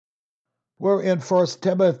We're in 1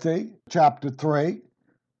 Timothy chapter 3,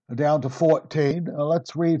 down to 14.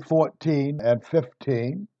 Let's read 14 and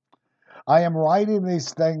 15. I am writing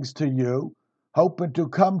these things to you, hoping to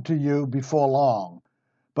come to you before long.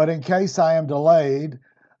 But in case I am delayed,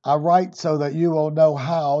 I write so that you will know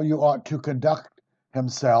how you ought to conduct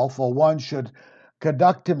himself, or one should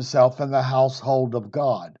conduct himself in the household of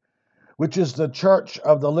God, which is the church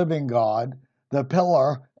of the living God, the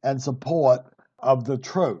pillar and support of the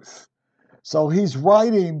truth. So he's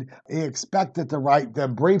writing, he expected to write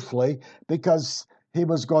them briefly because he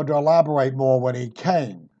was going to elaborate more when he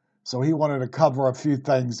came. So he wanted to cover a few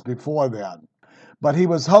things before then. But he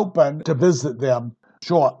was hoping to visit them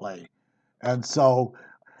shortly. And so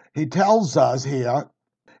he tells us here,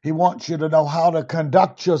 he wants you to know how to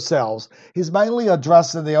conduct yourselves. He's mainly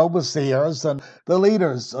addressing the overseers and the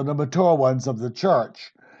leaders and the mature ones of the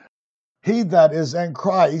church. He that is in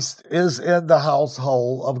Christ is in the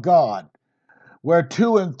household of God. Where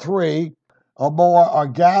 2 and 3 or more are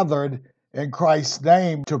gathered in Christ's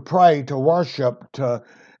name to pray, to worship, to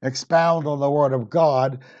expound on the Word of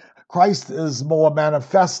God, Christ is more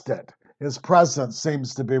manifested. His presence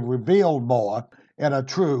seems to be revealed more in a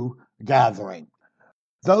true gathering.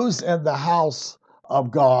 Those in the house of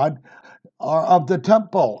God are of the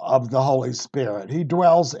temple of the Holy Spirit. He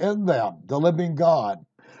dwells in them, the living God.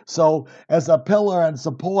 So, as a pillar and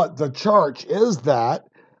support, the church is that,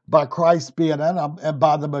 by Christ being in them and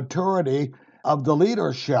by the maturity of the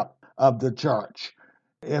leadership of the church.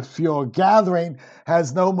 If your gathering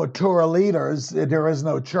has no mature leaders, there is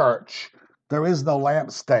no church. There is no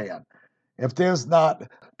lampstand. If there's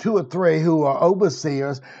not 2 or 3 who are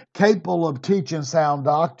overseers capable of teaching sound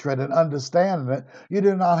doctrine and understanding it, you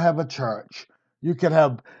do not have a church. You can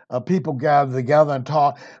have people gather together and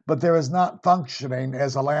talk, but there is not functioning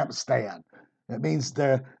as a lampstand. It means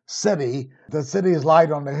the city's light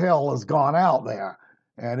on the hill has gone out there,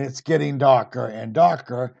 and it's getting darker and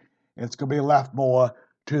darker. It's going to be left more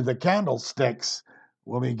to the candlesticks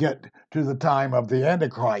when we get to the time of the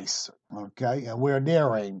Antichrist, okay? And we're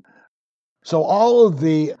nearing. So all of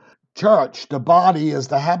the church, the body is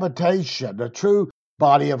the habitation, the true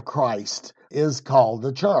body of Christ is called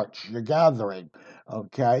the church, your gathering,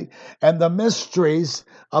 okay? And the mysteries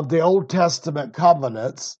of the Old Testament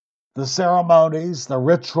covenants, the ceremonies, the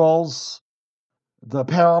rituals, the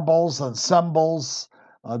parables and symbols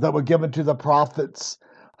that were given to the prophets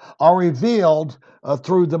are revealed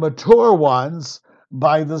through the mature ones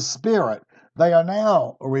by the Spirit. They are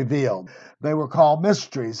now revealed. They were called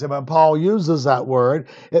mysteries. And when Paul uses that word,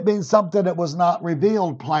 it means something that was not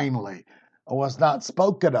revealed plainly or was not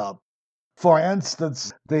spoken of. For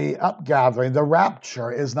instance, the upgathering, the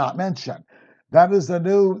rapture is not mentioned. That is the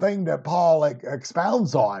new thing that Paul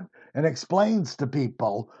expounds on and explains to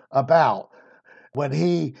people about. When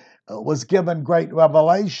he was given great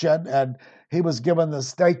revelation and he was given the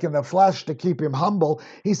stake in the flesh to keep him humble,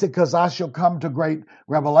 he said, because I shall come to great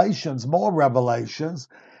revelations, more revelations,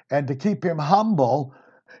 and to keep him humble,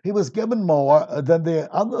 he was given more than the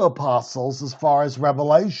other apostles as far as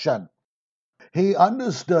revelation. He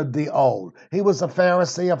understood the old. He was a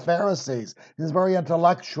Pharisee of Pharisees. He was very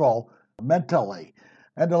intellectual mentally.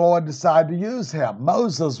 And the Lord decided to use him.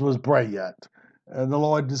 Moses was brilliant. And the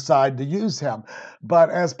Lord decided to use him.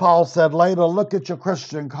 But as Paul said later, look at your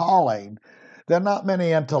Christian calling. There are not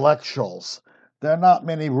many intellectuals. There are not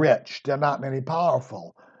many rich. There are not many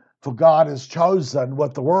powerful. For God has chosen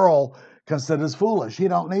what the world considers foolish. He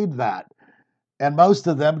don't need that. And most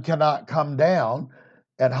of them cannot come down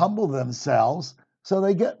and humble themselves, so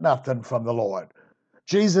they get nothing from the Lord.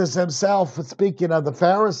 Jesus himself, speaking of the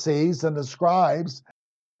Pharisees and the scribes,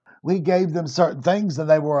 we gave them certain things and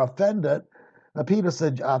they were offended. Peter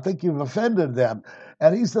said, I think you've offended them.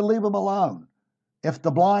 And he said, leave them alone. If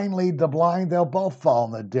the blind lead the blind, they'll both fall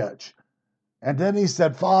in the ditch. And then he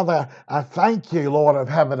said, Father, I thank you, Lord of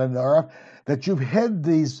heaven and earth, that you've hid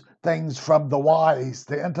these things from the wise,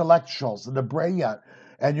 the intellectuals, and the brilliant,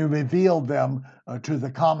 and you revealed them to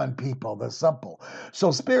the common people, the simple.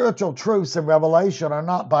 So spiritual truths and revelation are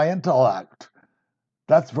not by intellect.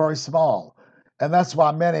 That's very small. And that's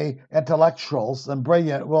why many intellectuals and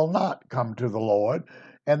brilliant will not come to the Lord,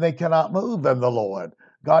 and they cannot move in the Lord.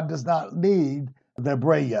 God does not need their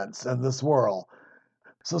brilliance in this world.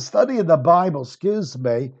 So studying the Bible,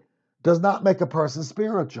 does not make a person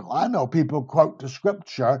spiritual. I know people quote the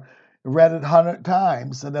scripture, read it 100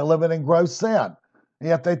 times, and they're living in gross sin. And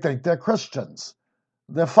yet they think they're Christians.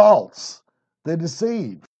 They're false. They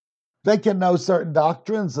deceive. They can know certain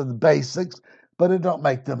doctrines and basics, but it don't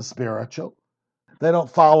make them spiritual. They don't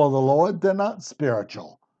follow the Lord. They're not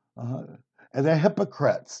spiritual. And they're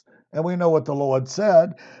hypocrites. And we know what the Lord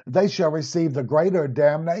said, they shall receive the greater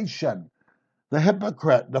damnation. The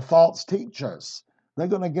hypocrite, the false teachers, they're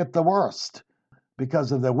going to get the worst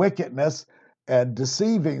because of their wickedness and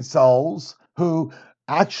deceiving souls who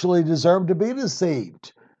actually deserve to be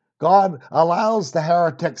deceived. God allows the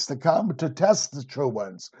heretics to come to test the true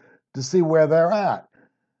ones, to see where they're at.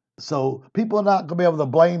 So people are not going to be able to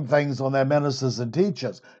blame things on their ministers and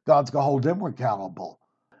teachers. God's going to hold them accountable.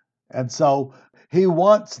 And so he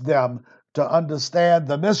wants them to understand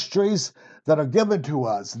the mysteries that are given to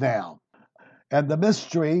us now. And the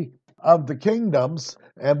mystery of the kingdoms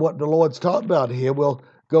and what the Lord's talking about here, we'll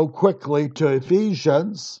go quickly to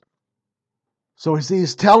Ephesians. So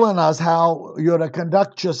he's telling us how you're to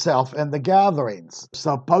conduct yourself in the gatherings.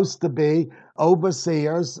 Supposed to be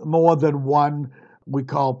overseers, more than one, we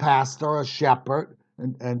call pastor, a shepherd,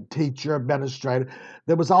 and teacher, administrator.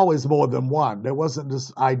 There was always more than one. There wasn't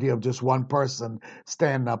this idea of just one person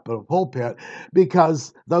standing up in a pulpit,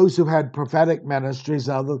 because those who had prophetic ministries,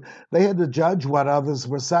 they had to judge what others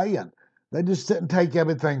were saying. They just didn't take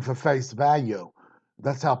everything for face value.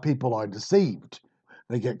 That's how people are deceived.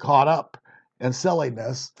 They get caught up in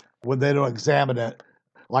silliness when they don't examine it,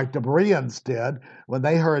 like the Bereans did. When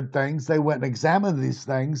they heard things, they went and examined these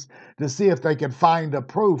things to see if they could find a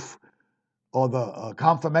proof or the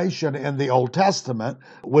confirmation in the Old Testament,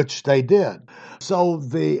 which they did. So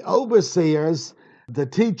the overseers, the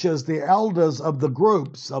teachers, the elders of the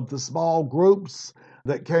groups, of the small groups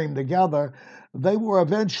that came together, they were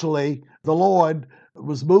eventually, the Lord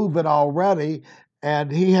was moving already,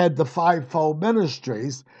 and he had the fivefold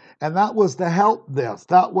ministries, and that was to help this.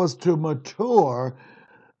 That was to mature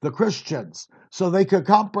the Christians so they could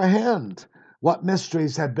comprehend what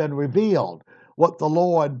mysteries had been revealed, what the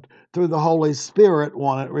Lord, through the Holy Spirit,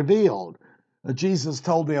 wanted revealed. Jesus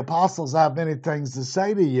told the apostles, I have many things to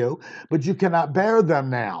say to you, but you cannot bear them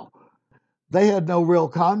now. They had no real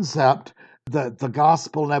concept that the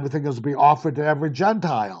gospel and everything was to be offered to every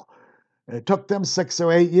Gentile. It took them 6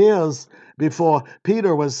 or 8 years before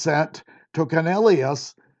Peter was sent to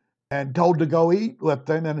Cornelius and told to go eat with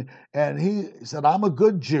them. And he said, I'm a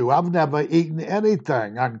good Jew. I've never eaten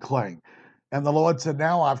anything unclean. And the Lord said,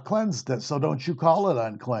 now I've cleansed it, so don't you call it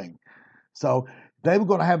unclean. So they were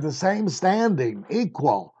going to have the same standing,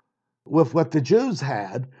 equal with what the Jews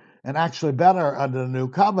had, and actually better under the new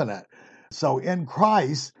covenant. So in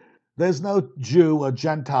Christ, there's no Jew or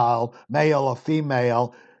Gentile, male or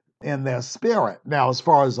female, in their spirit. Now, as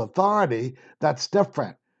far as authority, that's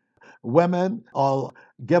different. Women are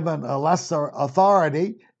given a lesser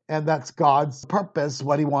authority, and that's God's purpose,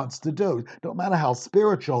 what he wants to do. Don't matter how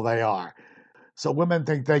spiritual they are. So women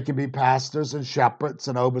think they can be pastors and shepherds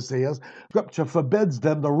and overseers. Scripture forbids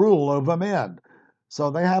them to rule over men. So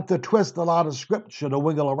they have to twist a lot of scripture to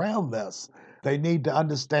wiggle around this. They need to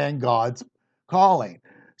understand God's calling.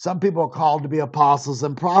 Some people are called to be apostles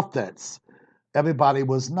and prophets. Everybody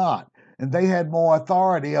was not. And they had more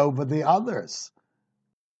authority over the others.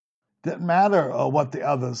 Didn't matter what the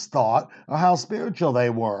others thought or how spiritual they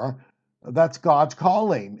were. That's God's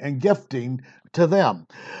calling and gifting to them.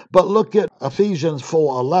 But look at Ephesians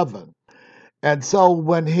 4:11. And so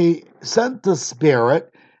when he sent the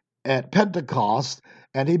Spirit at Pentecost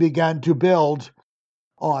and he began to build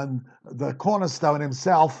on the cornerstone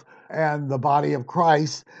himself and the body of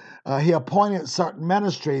Christ, he appointed certain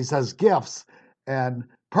ministries as gifts and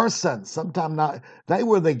persons. Sometimes not, they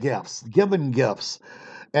were the gifts, given gifts.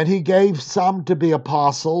 And he gave some to be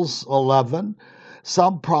apostles, 11,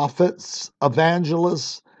 some prophets,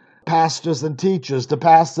 evangelists, pastors, and teachers. The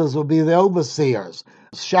pastors will be the overseers,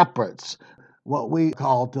 shepherds, what we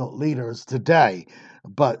call the leaders today.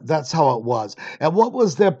 But that's how it was. And what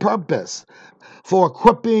was their purpose? For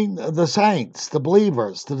equipping the saints, the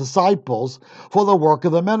believers, the disciples, for the work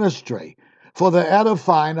of the ministry, for the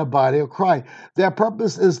edifying of the body of Christ. Their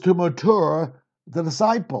purpose is to mature the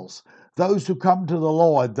disciples, those who come to the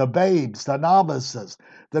Lord, the babes, the novices,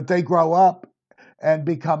 that they grow up and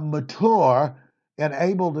become mature and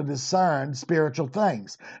able to discern spiritual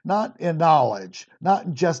things, not in knowledge,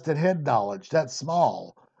 not just in head knowledge, that's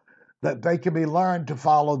small, that they can be learned to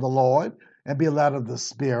follow the Lord and be led of the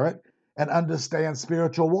Spirit and understand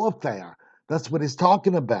spiritual warfare. That's what he's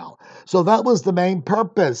talking about. So that was the main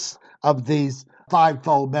purpose of these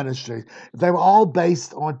fivefold ministries. They were all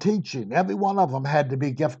based on teaching. Every one of them had to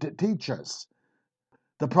be gifted teachers.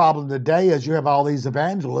 The problem today is you have all these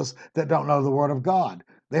evangelists that don't know the Word of God.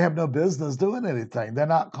 They have no business doing anything. They're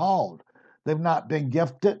not called. They've not been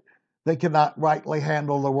gifted. They cannot rightly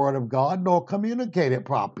handle the Word of God nor communicate it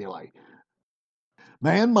properly.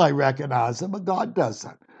 Man might recognize them, but God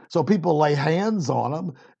doesn't. So people lay hands on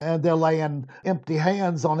them, and they're laying empty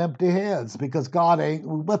hands on empty heads because God ain't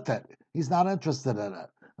with it. He's not interested in it.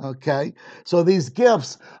 Okay? So these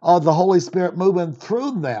gifts are the Holy Spirit moving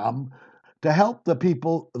through them to help the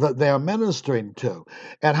people that they're ministering to.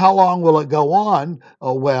 And how long will it go on?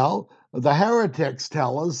 Oh, well, the heretics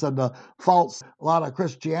tell us, and the false lot of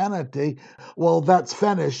Christianity, well, that's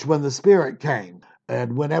finished when the Spirit came.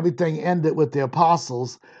 And when everything ended with the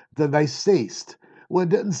apostles, then they ceased. Well, it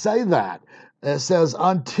didn't say that. It says,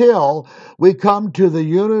 until we come to the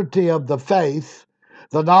unity of the faith,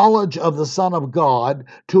 the knowledge of the Son of God,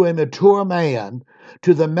 to a mature man,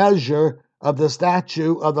 to the measure of the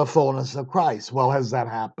stature of the fullness of Christ. Well, has that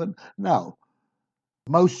happened? No.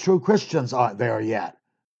 Most true Christians aren't there yet.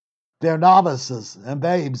 They're novices and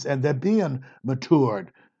babes, and they're being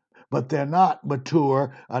matured, but they're not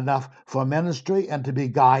mature enough for ministry and to be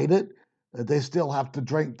guided. They still have to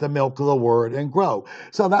drink the milk of the word and grow.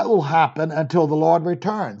 So that will happen until the Lord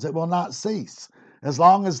returns. It will not cease. As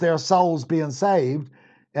long as there are souls being saved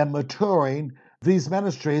and maturing, these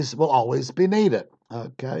ministries will always be needed.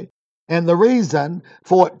 Okay? And the reason,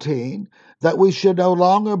 14, that we should no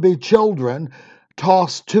longer be children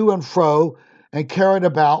tossed to and fro and carried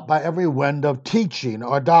about by every wind of teaching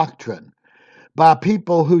or doctrine, by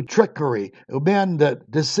people who trickery, men that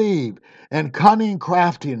deceive, and cunning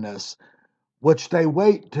craftiness, which they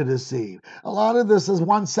wait to deceive. A lot of this is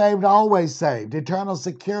once saved, always saved, eternal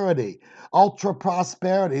security, ultra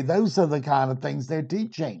prosperity. Those are the kind of things they're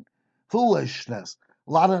teaching. Foolishness.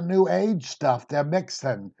 A lot of new age stuff they're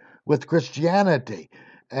mixing with Christianity.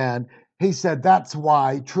 And he said that's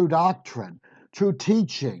why true doctrine, true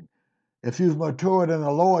teaching, if you've matured in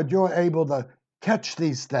the Lord, you're able to catch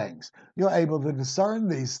these things. You're able to discern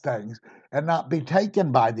these things and not be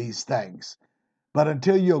taken by these things. But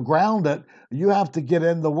until you're grounded, you have to get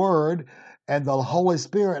in the Word, and the Holy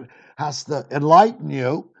Spirit has to enlighten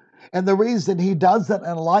you. And the reason he doesn't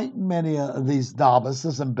enlighten many of these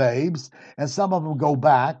novices and babes, and some of them go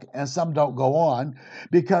back and some don't go on,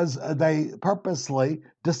 because they purposely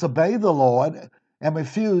disobey the Lord and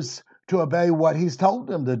refuse to obey what he's told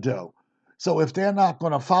them to do. So if they're not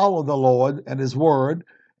going to follow the Lord and his word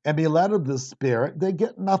and be led of the Spirit, they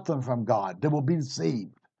get nothing from God. They will be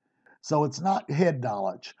deceived. So it's not head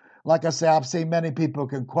knowledge. Like I say, I've seen many people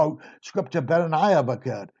can quote scripture better than I ever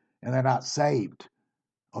could, and they're not saved,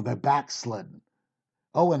 or they're backslidden.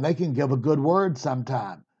 Oh, and they can give a good word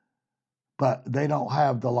sometime, but they don't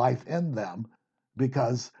have the life in them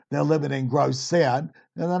because they're living in gross sin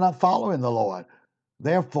and they're not following the Lord.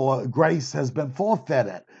 Therefore, grace has been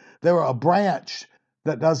forfeited. They're a branch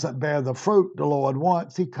that doesn't bear the fruit the Lord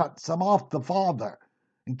wants. He cuts them off, the Father,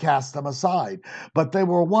 and casts them aside. But they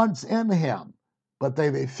were once in him, but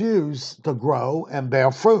they refused to grow and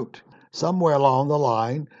bear fruit. Somewhere along the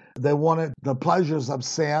line, they wanted the pleasures of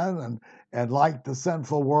sin and like the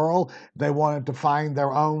sinful world, they wanted to find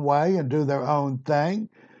their own way and do their own thing,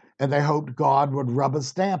 and they hoped God would rubber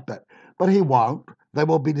stamp it. But he won't. They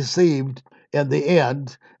will be deceived in the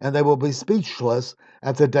end, and they will be speechless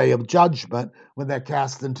at the day of judgment when they're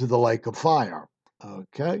cast into the lake of fire.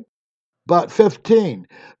 Okay? But 15,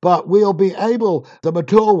 but we'll be able, the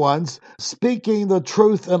mature ones, speaking the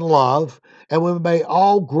truth in love, and we may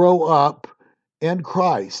all grow up in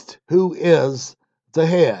Christ, who is the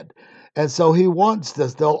head. And so he wants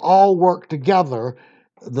this. They'll all work together,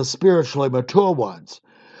 the spiritually mature ones.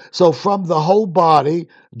 So from the whole body,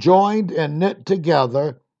 joined and knit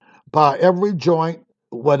together by every joint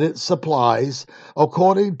what it supplies,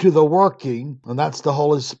 according to the working, and that's the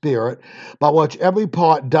Holy Spirit, by which every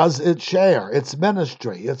part does its share, its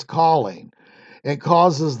ministry, its calling. It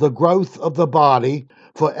causes the growth of the body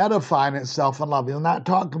for edifying itself in love. He's not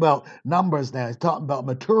talking about numbers now. He's talking about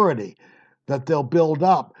maturity, that they'll build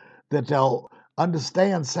up, that they'll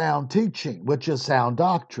understand sound teaching, which is sound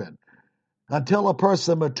doctrine. Until a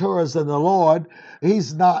person matures in the Lord,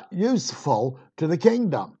 he's not useful to the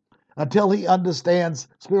kingdom. Until he understands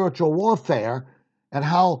spiritual warfare and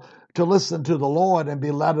how to listen to the Lord and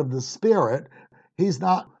be led of the Spirit, he's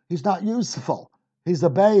not useful. He's a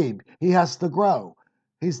babe. He has to grow.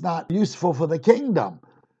 He's not useful for the kingdom.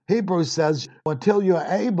 Hebrews says, until you're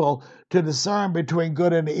able to discern between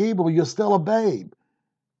good and evil, you're still a babe.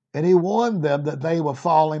 And he warned them that they were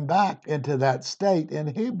falling back into that state in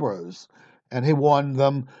Hebrews. And he warned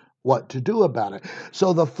them what to do about it.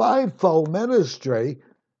 So the fivefold ministry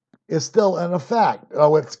is still in effect.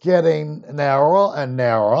 Oh, it's getting narrower and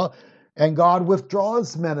narrower, and God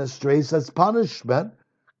withdraws ministries as punishment.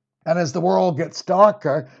 And as the world gets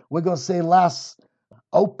darker, we're going to see less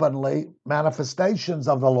openly manifestations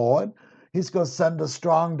of the Lord. He's going to send a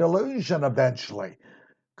strong delusion eventually,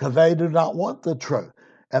 because they do not want the truth.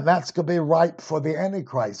 And that's going to be ripe for the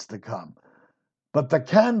Antichrist to come. But the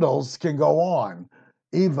candles can go on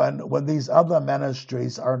even when these other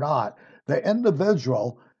ministries are not. The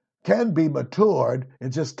individual can be matured. It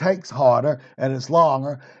just takes harder and it's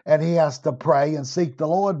longer, and he has to pray and seek the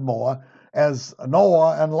Lord more, as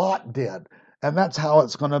Noah and Lot did. And that's how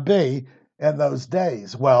it's going to be in those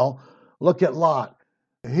days. Well, look at Lot.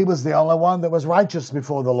 He was the only one that was righteous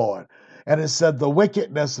before the Lord. And it said the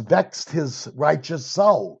wickedness vexed his righteous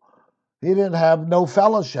soul. He didn't have no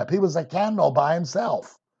fellowship. He was a candle by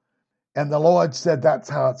himself. And the Lord said that's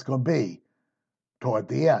how it's going to be toward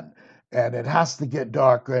the end. And it has to get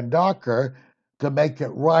darker and darker to make it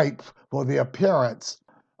ripe for the appearance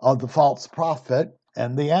of the false prophet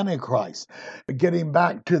and the Antichrist. Getting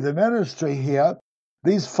back to the ministry here,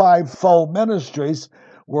 these fivefold ministries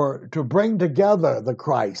were to bring together the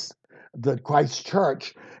Christ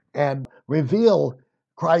church, and reveal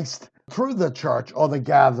Christ through the church or the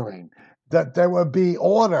gathering, that there would be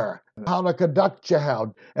order, how to conduct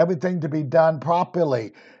jihad, everything to be done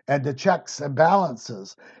properly, and the checks and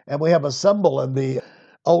balances. And we have a symbol in the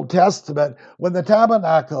Old Testament. When the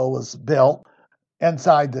tabernacle was built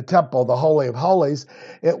inside the temple, the Holy of Holies,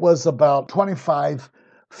 it was about 25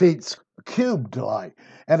 feet cubed like,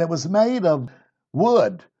 and it was made of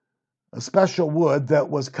wood, a special wood that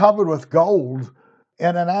was covered with gold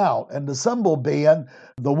in and out, and the symbol being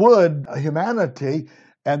the wood, humanity,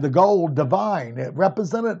 and the gold, divine. It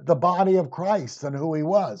represented the body of Christ and who he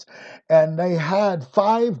was. And they had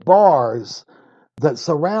 5 bars that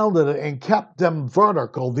surrounded it and kept them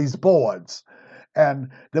vertical, these boards. And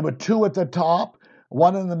there were 2 at the top,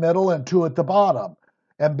 1 in the middle, and 2 at the bottom.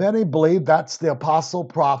 And many believe that's the apostle,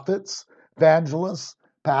 prophets, evangelists,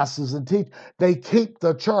 pastors, and teachers. They keep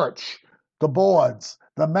the church, the boards,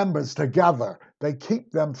 the members together. They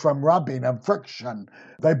keep them from rubbing and friction.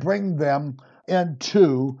 They bring them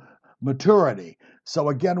into maturity. So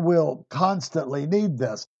again, we'll constantly need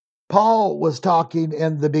this. Paul was talking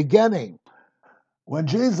in the beginning. When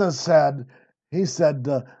Jesus said, he said,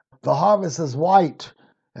 the harvest is white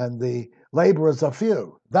and the laborers are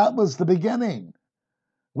few. That was the beginning.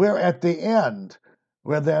 We're at the end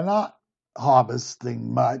where they're not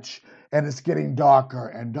harvesting much, and it's getting darker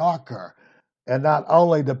and darker. And not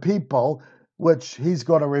only the people, which he's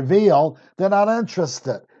going to reveal, they're not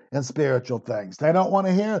interested in spiritual things. They don't want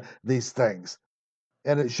to hear these things.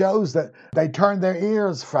 And it shows that they turn their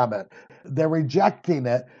ears from it. They're rejecting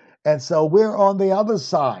it. And so we're on the other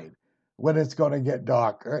side when it's going to get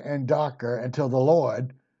darker and darker until the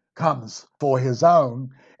Lord comes for his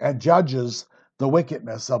own and judges the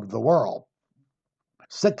wickedness of the world.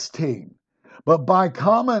 16. But by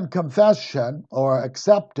common confession or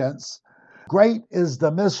acceptance, great is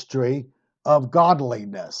the mystery of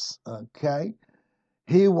godliness. Okay?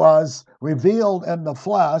 He was revealed in the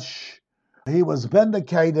flesh. He was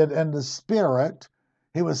vindicated in the spirit.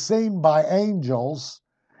 He was seen by angels.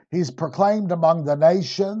 He's proclaimed among the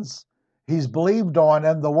nations. He's believed on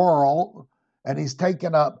in the world. And he's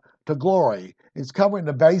taken up to glory. He's covering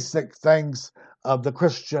the basic things of the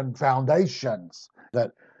Christian foundations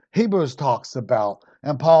that Hebrews talks about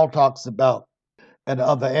and Paul talks about in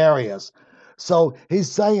other areas. So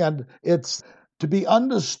he's saying it's to be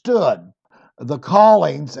understood, the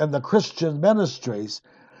callings and the Christian ministries,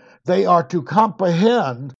 they are to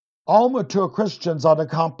comprehend. All mature Christians are to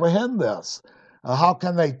comprehend this. How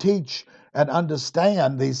can they teach and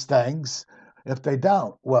understand these things if they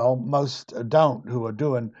don't? Well, most don't who are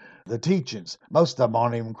doing the teachings. Most of them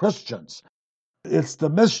aren't even Christians. It's the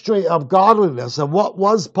mystery of godliness. And what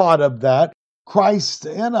was part of that? Christ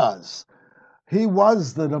in us. He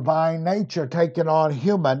was the divine nature taking on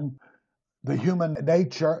the human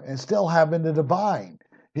nature, and still having the divine.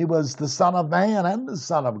 He was the Son of Man and the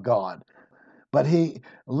Son of God. But he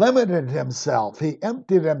limited himself. He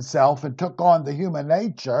emptied himself and took on the human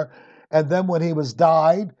nature. And then when he was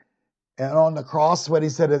died and on the cross, when he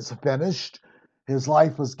said it's finished, his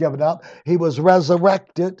life was given up, he was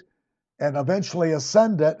resurrected and eventually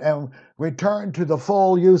ascended and returned to the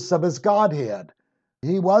full use of his Godhead.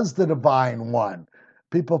 He was the divine one.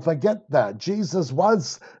 People forget that. Jesus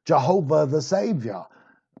was Jehovah the Savior,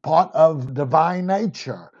 part of divine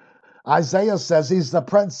nature. Isaiah says he's the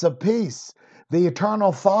Prince of Peace, the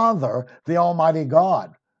eternal Father, the Almighty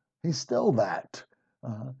God. He's still that.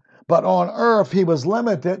 But on earth, he was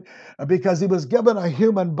limited because he was given a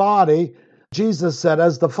human body. Jesus said,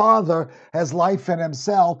 as the Father has life in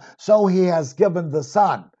himself, so he has given the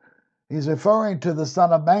Son. He's referring to the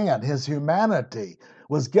Son of Man. His humanity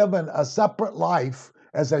was given a separate life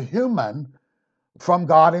as a human from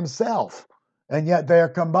God himself. And yet they are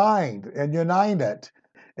combined and united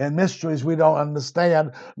and mysteries we don't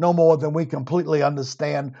understand no more than we completely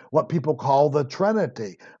understand what people call the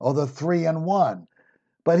Trinity or the three in one.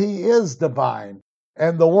 But he is divine,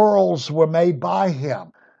 and the worlds were made by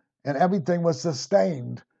him, and everything was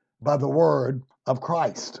sustained by the word of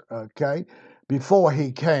Christ, okay, before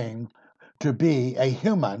he came to be a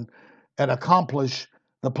human and accomplish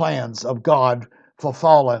the plans of God for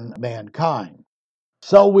fallen mankind.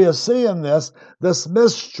 So we are seeing this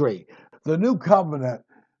mystery, the new covenant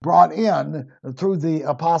brought in through the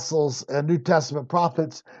apostles and New Testament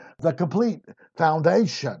prophets, the complete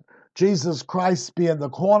foundation. Jesus Christ being the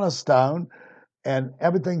cornerstone, and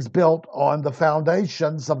everything's built on the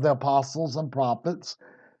foundations of the apostles and prophets.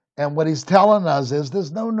 And what he's telling us is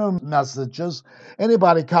there's no new messages.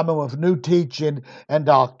 Anybody coming with new teaching and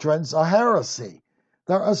doctrines are heresy.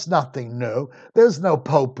 There is nothing new. There's no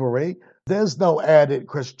popery. There's no added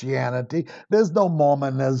Christianity. There's no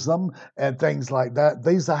Mormonism and things like that.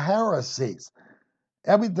 These are heresies.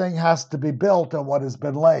 Everything has to be built on what has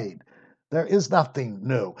been laid. There is nothing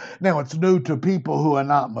new. Now, it's new to people who are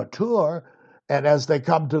not mature, and as they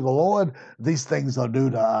come to the Lord, these things are new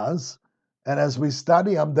to us. And as we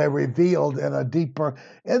study them, they're revealed in a deeper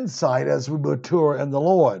insight as we mature in the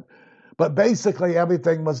Lord. But basically,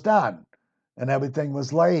 everything was done, and everything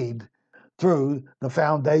was laid through the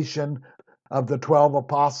foundation of the 12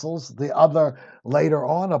 apostles, the other later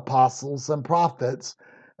on apostles and prophets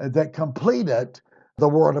that completed the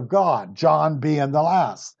Word of God, John being the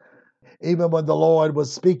last. Even when the Lord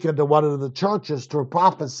was speaking to one of the churches through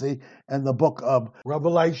prophecy in the book of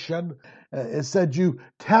Revelation, it said, you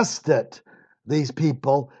tested these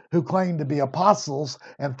people who claimed to be apostles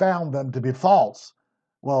and found them to be false.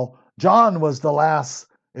 Well, John was the last,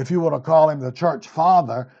 if you want to call him the church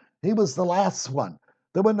father, he was the last one.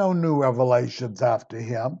 There were no new revelations after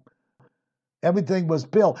him. Everything was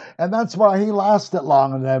built. And that's why he lasted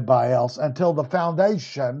longer than everybody else, until the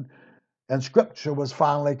foundation and Scripture was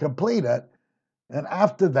finally completed. And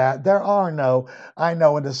after that, there are no, I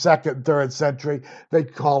know in the 2nd, 3rd century, they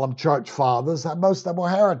call them church fathers. Most of them were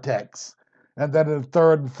heretics. And then in the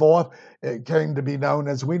 3rd and 4th, it came to be known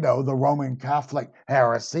as we know, the Roman Catholic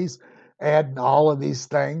heresies, adding all of these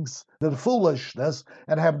things to the foolishness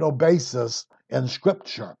and have no basis in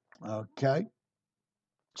Scripture. Okay?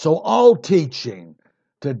 So all teaching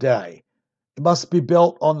today must be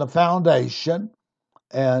built on the foundation,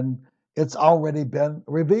 and it's already been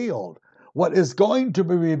revealed. What is going to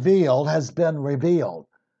be revealed has been revealed.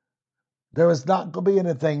 There is not going to be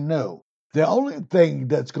anything new. The only thing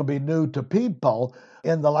that's going to be new to people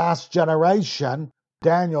in the last generation,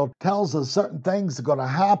 Daniel tells us certain things are going to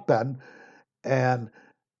happen, and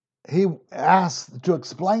he asked to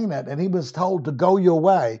explain it, and he was told to go your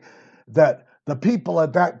way, that the people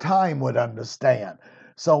at that time would understand.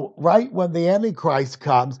 So right when the Antichrist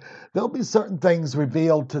comes, there'll be certain things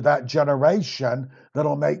revealed to that generation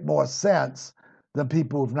that'll make more sense than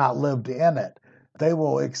people who've not lived in it. They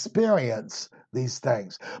will experience these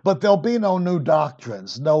things. But there'll be no new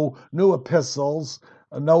doctrines, no new epistles,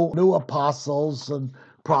 no new apostles and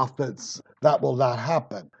prophets. That will not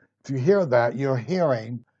happen. If you hear that, you're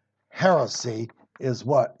hearing heresy is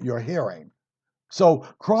what you're hearing. So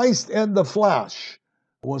Christ in the flesh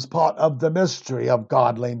was part of the mystery of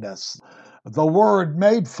godliness. The Word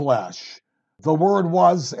made flesh. The Word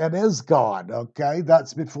was and is God, okay?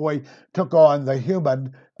 That's before he took on the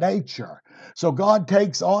human nature. So God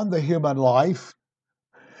takes on the human life,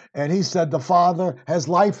 and he said the Father has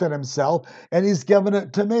life in himself, and he's given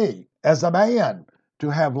it to me as a man to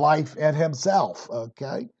have life in himself,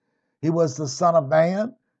 okay? He was the Son of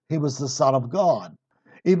Man. He was the Son of God.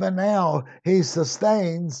 Even now, he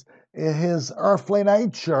sustains his earthly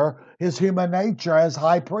nature, his human nature as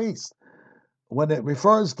high priest. When it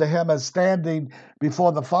refers to him as standing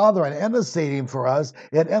before the Father and interceding for us,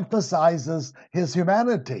 it emphasizes his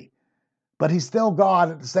humanity. But he's still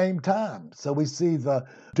God at the same time. So we see the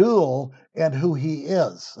dual in who he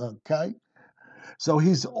is, okay? So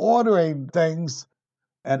he's ordering things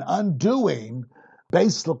and undoing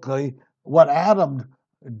basically what Adam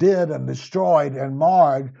did and destroyed and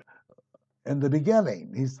marred in the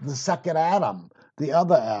beginning. He's the second Adam, the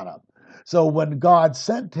other Adam. So when God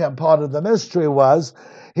sent him, part of the mystery was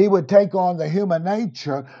he would take on the human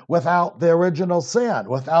nature without the original sin,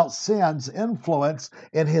 without sin's influence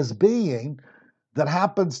in his being that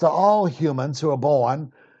happens to all humans who are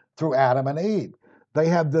born through Adam and Eve. They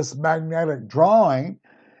have this magnetic drawing,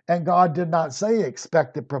 and God did not say he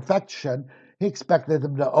expected perfection. He expected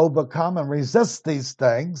them to overcome and resist these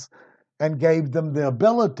things, and gave them the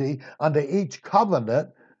ability under each covenant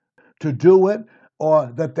to do it,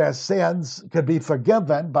 or that their sins could be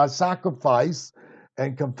forgiven by sacrifice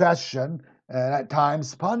and confession and at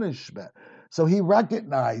times punishment. So he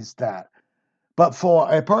recognized that. But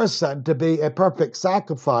for a person to be a perfect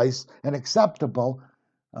sacrifice and acceptable,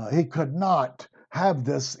 he could not have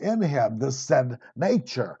this in him, this sin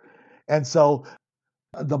nature. And so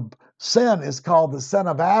the sin is called the sin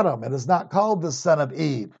of Adam. It is not called the sin of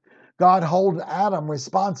Eve. God holds Adam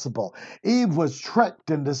responsible. Eve was tricked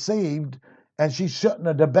and deceived, and she shouldn't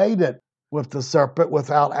have debated with the serpent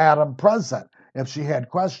without Adam present if she had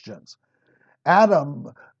questions.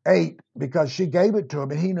 Adam ate because she gave it to him,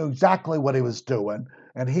 and he knew exactly what he was doing,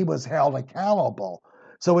 and he was held accountable.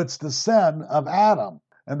 So it's the sin of Adam.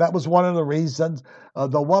 And that was one of the reasons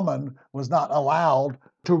the woman was not allowed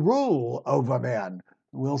to rule over men.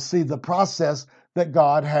 We'll see the process that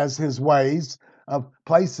God has his ways of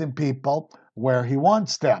placing people where he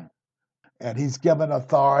wants them. And he's given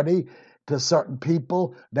authority to certain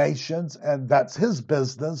people, nations, and that's his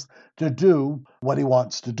business to do what he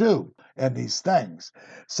wants to do in these things.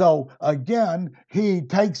 So again, he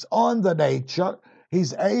takes on the nature.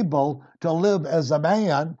 He's able to live as a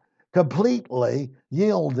man completely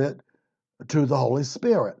yielded to the Holy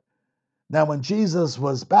Spirit. Now, when Jesus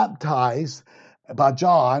was baptized by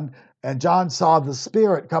John, and John saw the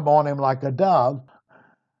Spirit come on him like a dove,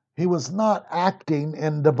 he was not acting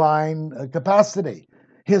in divine capacity.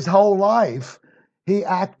 His whole life, he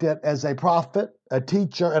acted as a prophet, a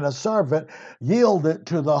teacher, and a servant, yielded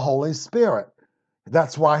to the Holy Spirit.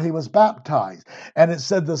 That's why he was baptized. And it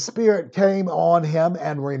said the Spirit came on him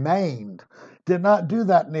and remained. Did not do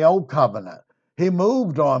that in the Old Covenant. He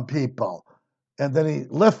moved on people and then he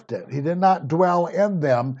lifted. He did not dwell in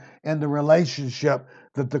them in the relationship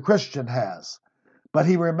that the Christian has. But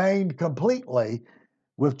he remained completely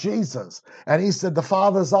with Jesus. And he said, the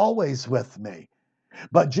Father's always with me.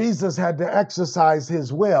 But Jesus had to exercise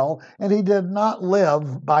his will, and he did not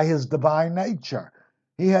live by his divine nature.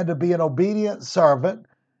 He had to be an obedient servant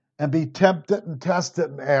and be tempted and tested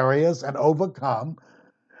in areas and overcome.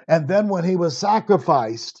 And then when he was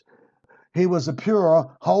sacrificed, he was a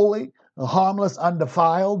pure, holy, harmless,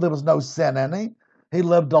 undefiled. There was no sin in him. He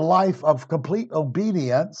lived a life of complete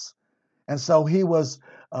obedience. And so he was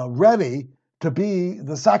ready to be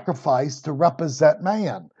the sacrifice to represent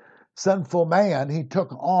man. Sinful man, he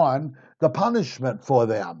took on the punishment for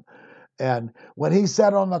them. And when he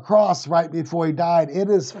said on the cross right before he died, it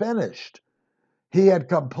is finished, he had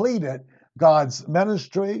completed God's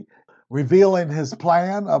ministry, revealing his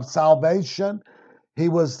plan of salvation. He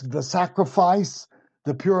was the sacrifice,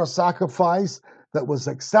 the pure sacrifice that was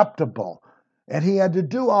acceptable. And he had to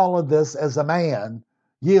do all of this as a man,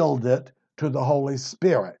 yielded to the Holy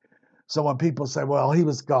Spirit. So when people say, well, he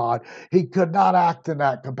was God, he could not act in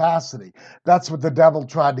that capacity. That's what the devil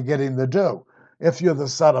tried to get him to do. If you're the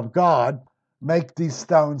Son of God, make these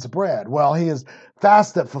stones bread. Well, he has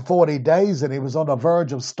fasted for 40 days and he was on the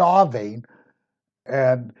verge of starving.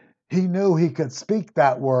 And he knew he could speak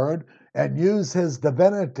that word and use his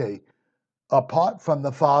divinity apart from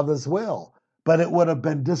the Father's will. But it would have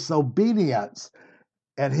been disobedience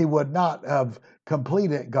and he would not have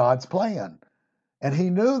completed God's plan. And he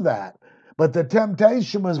knew that. But the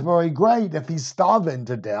temptation was very great if he's starving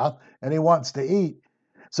to death and he wants to eat.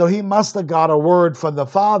 So he must have got a word from the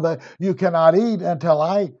Father, you cannot eat until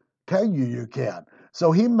I tell you you can.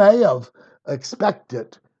 So he may have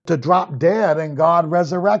expected to drop dead and God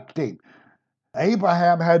resurrect him.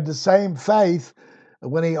 Abraham had the same faith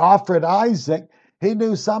when he offered Isaac. He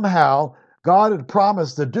knew somehow God had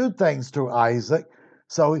promised to do things through Isaac.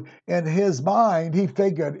 So in his mind, he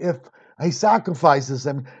figured if he sacrifices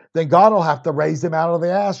him, then God will have to raise him out of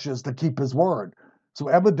the ashes to keep his word. So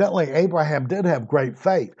evidently Abraham did have great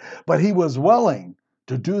faith, but he was willing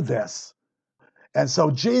to do this. And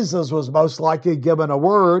so Jesus was most likely given a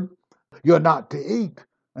word, you're not to eat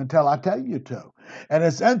until I tell you to. And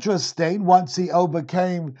it's interesting, once he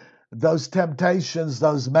overcame those temptations,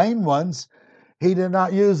 those main ones, he did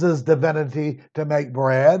not use his divinity to make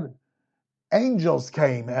bread. Angels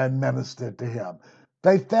came and ministered to him.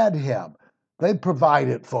 They fed him. They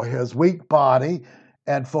provided for his weak body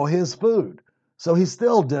and for his food. So he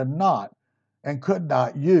still did not and could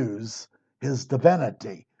not use his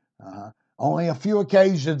divinity. Only a few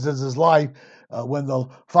occasions in his life when the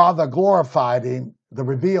Father glorified him, the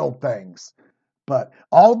revealed things. But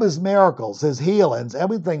all of his miracles, his healings,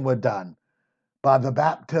 everything were done by the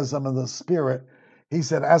baptism of the Spirit. He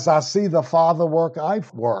said, as I see the Father work, I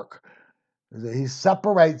work. He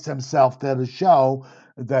separates himself there to show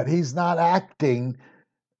that he's not acting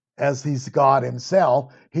as he's God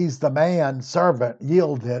himself. He's the man servant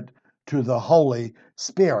yielded to the Holy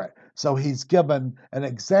Spirit. So he's given an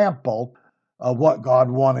example of what God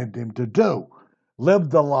wanted him to do. live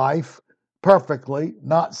the life perfectly,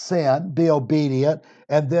 not sin, be obedient,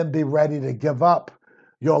 and then be ready to give up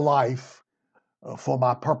your life for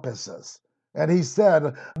my purposes. And he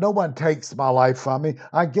said, no one takes my life from me,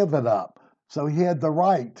 I give it up. So he had the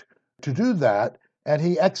right to do that, and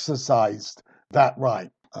he exercised that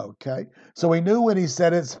right. Okay? So he knew when he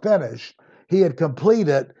said it's finished, he had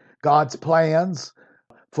completed God's plans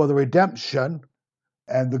for the redemption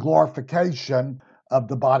and the glorification of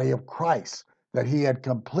the body of Christ, that he had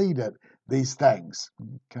completed these things.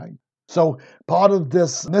 Okay? So part of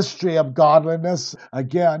this mystery of godliness,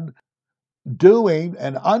 again, doing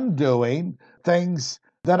and undoing things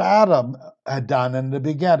that Adam had done in the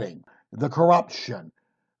beginning, the corruption.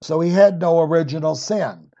 So he had no original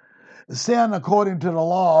sin. Sin, according to the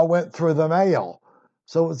law, went through the male.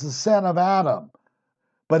 So it was the sin of Adam.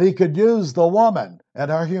 But he could use the woman and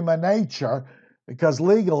her human nature because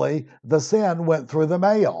legally the sin went through the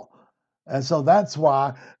male. And so that's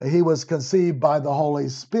why he was conceived by the Holy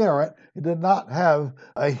Spirit. He did not have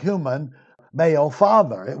a human male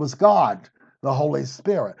father. It was God, the Holy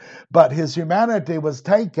Spirit. But his humanity was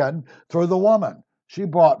taken through the woman. She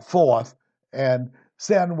brought forth, and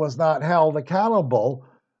sin was not held accountable,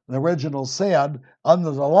 the original sin,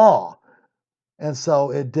 under the law. And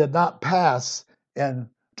so it did not pass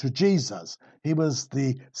into Jesus. He was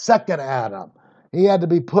the second Adam. He had to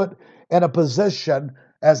be put in a position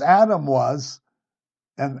as Adam was,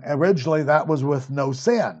 and originally that was with no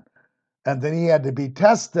sin. And then he had to be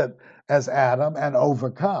tested as Adam and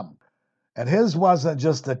overcome. And his wasn't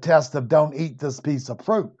just a test of don't eat this piece of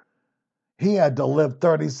fruit. He had to live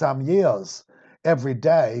 30-some years every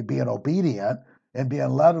day being obedient and being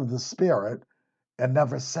led of the Spirit and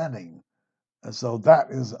never sinning. And so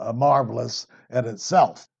that is marvelous in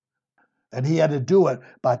itself. And he had to do it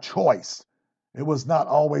by choice. It was not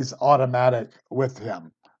always automatic with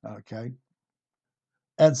him. Okay?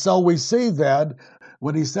 And so we see then,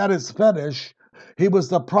 when he said it's finished, he was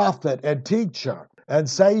the prophet and teacher and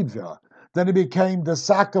savior. Then he became the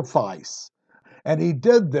sacrifice. And he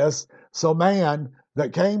did this so man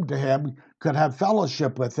that came to him could have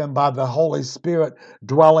fellowship with him by the Holy Spirit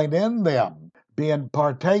dwelling in them, being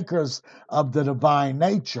partakers of the divine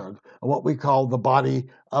nature, what we call the body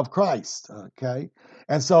of Christ. Okay?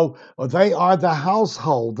 And so they are the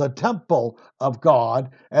household, the temple of God,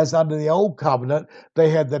 as under the old covenant, they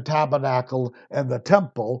had the tabernacle and the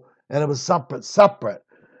temple, and it was separate.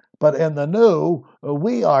 But in the new,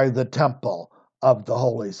 we are the temple of the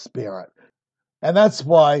Holy Spirit. And that's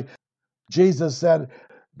why Jesus said,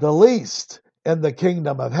 the least in the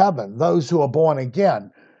kingdom of heaven, those who are born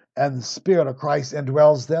again, and the Spirit of Christ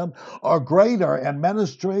indwells them, are greater in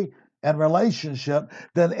ministry and relationship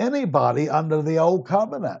than anybody under the old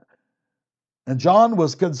covenant. And John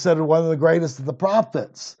was considered one of the greatest of the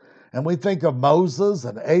prophets. And we think of Moses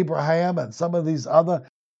and Abraham and some of these other.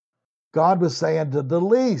 God was saying to the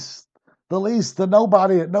least, the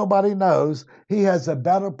nobody that nobody knows, he has a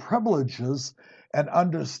better privileges and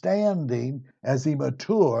understanding as he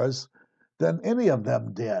matures than any of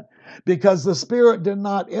them did. Because the Spirit did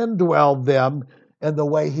not indwell them in the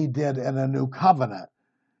way he did in a new covenant.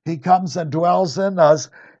 He comes and dwells in us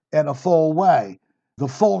in a full way, the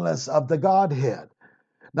fullness of the Godhead.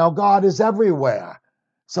 Now, God is everywhere.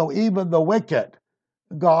 So even the wicked,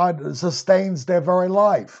 God sustains their very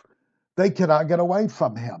life. They cannot get away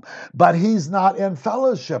from him. But he's not in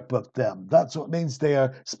fellowship with them. That's what means they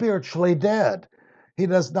are spiritually dead. He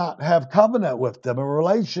does not have covenant with them, a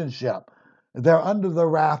relationship. They're under the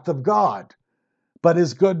wrath of God. But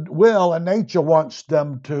his good will and nature wants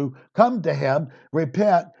them to come to him,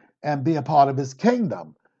 repent, and be a part of his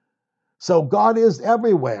kingdom. So God is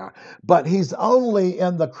everywhere, but he's only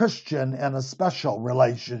in the Christian in a special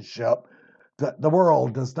relationship that the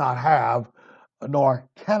world does not have nor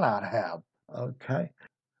cannot have. Okay?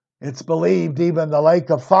 It's believed even the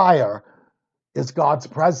lake of fire is God's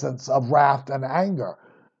presence of wrath and anger.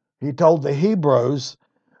 He told the Hebrews,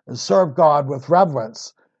 serve God with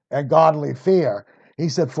reverence and godly fear. He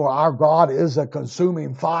said, for our God is a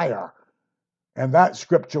consuming fire. And that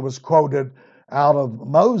scripture was quoted out of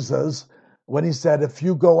Moses when he said, if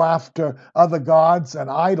you go after other gods and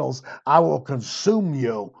idols, I will consume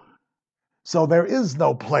you. So there is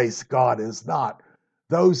no place God is not.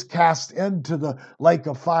 Those cast into the lake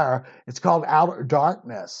of fire, it's called outer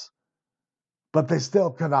darkness. But they still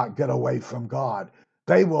cannot get away from God.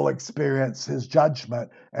 They will experience his judgment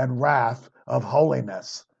and wrath of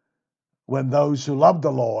holiness when those who love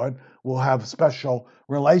the Lord will have special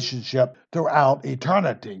relationship throughout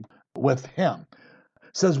eternity with him.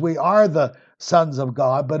 It says we are the sons of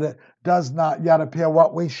God, but it does not yet appear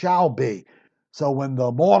what we shall be. So when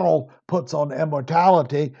the mortal puts on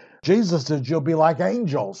immortality, Jesus said, you'll be like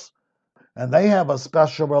angels. And they have a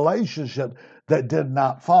special relationship that did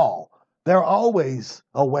not fall. They're always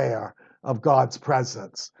aware of God's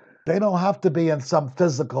presence. They don't have to be in some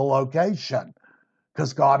physical location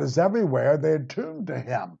because God is everywhere. They're tuned to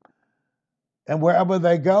Him. And wherever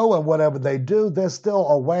they go and whatever they do, they're still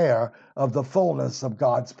aware of the fullness of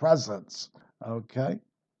God's presence. Okay?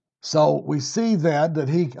 So we see then that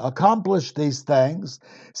He accomplished these things,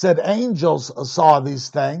 said angels saw these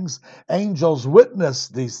things, angels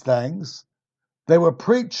witnessed these things. They were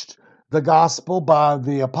preached the gospel by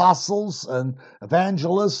the apostles and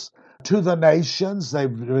evangelists to the nations.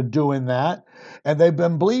 They've been doing that. And they've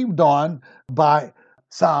been believed on by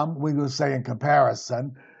some, we would say in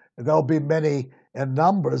comparison. There'll be many in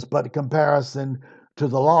numbers, but in comparison to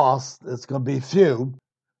the lost, it's going to be few.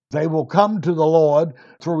 They will come to the Lord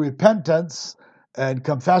through repentance and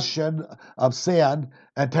confession of sin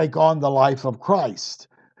and take on the life of Christ.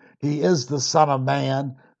 He is the Son of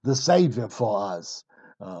Man, the Savior for us.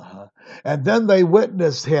 And then they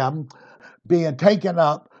witnessed Him being taken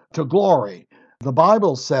up to glory. The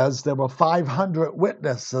Bible says there were 500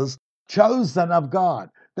 witnesses chosen of God.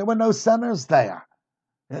 There were no sinners there.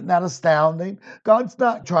 Isn't that astounding? God's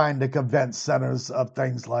not trying to convince sinners of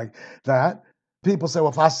things like that. People say, well,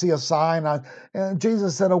 if I see a sign, and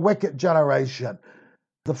Jesus said, a wicked generation.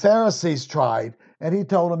 The Pharisees tried, and He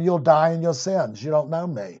told them, you'll die in your sins. You don't know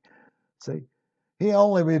me. See? He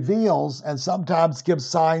only reveals and sometimes gives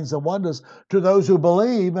signs and wonders to those who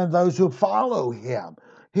believe and those who follow Him.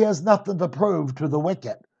 He has nothing to prove to the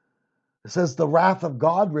wicked. It says the wrath of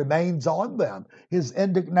God remains on them. His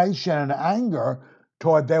indignation and anger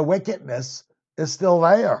toward their wickedness is still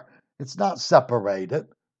there. It's not separated.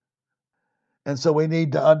 And so we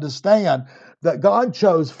need to understand that God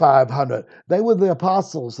chose 500. They were the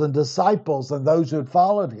apostles and disciples and those who had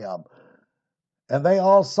followed Him. And they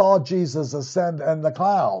all saw Jesus ascend in the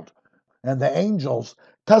cloud. And the angels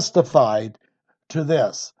testified to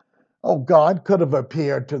this. Oh, God could have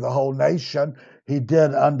appeared to the whole nation. He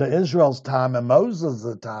did under Israel's time and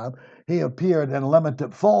Moses' time. He appeared in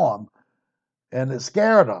limited form. And it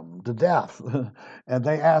scared them to death. And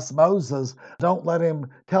they asked Moses, don't let him,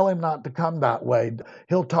 tell him not to come that way.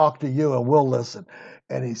 He'll talk to you and we'll listen.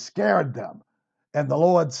 And he scared them. And the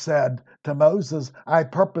Lord said to Moses, I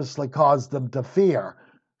purposely caused them to fear,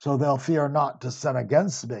 so they'll fear not to sin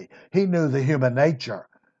against me. He knew the human nature,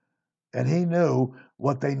 and He knew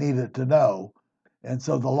what they needed to know. And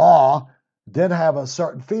so the law did have a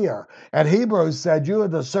certain fear. And Hebrews said, you are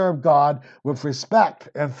to serve God with respect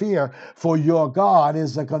and fear, for your God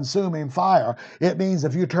is a consuming fire. It means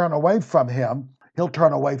if you turn away from Him, He'll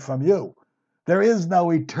turn away from you. There is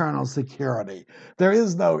no eternal security. There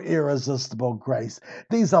is no irresistible grace.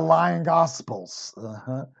 These are lying gospels.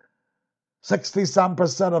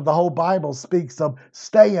 60-some% of the whole Bible speaks of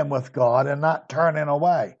staying with God and not turning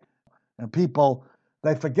away. And people,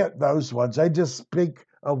 they forget those ones. They just speak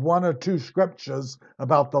of one or two scriptures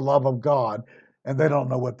about the love of God, and they don't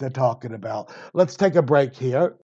know what they're talking about. Let's take a break here.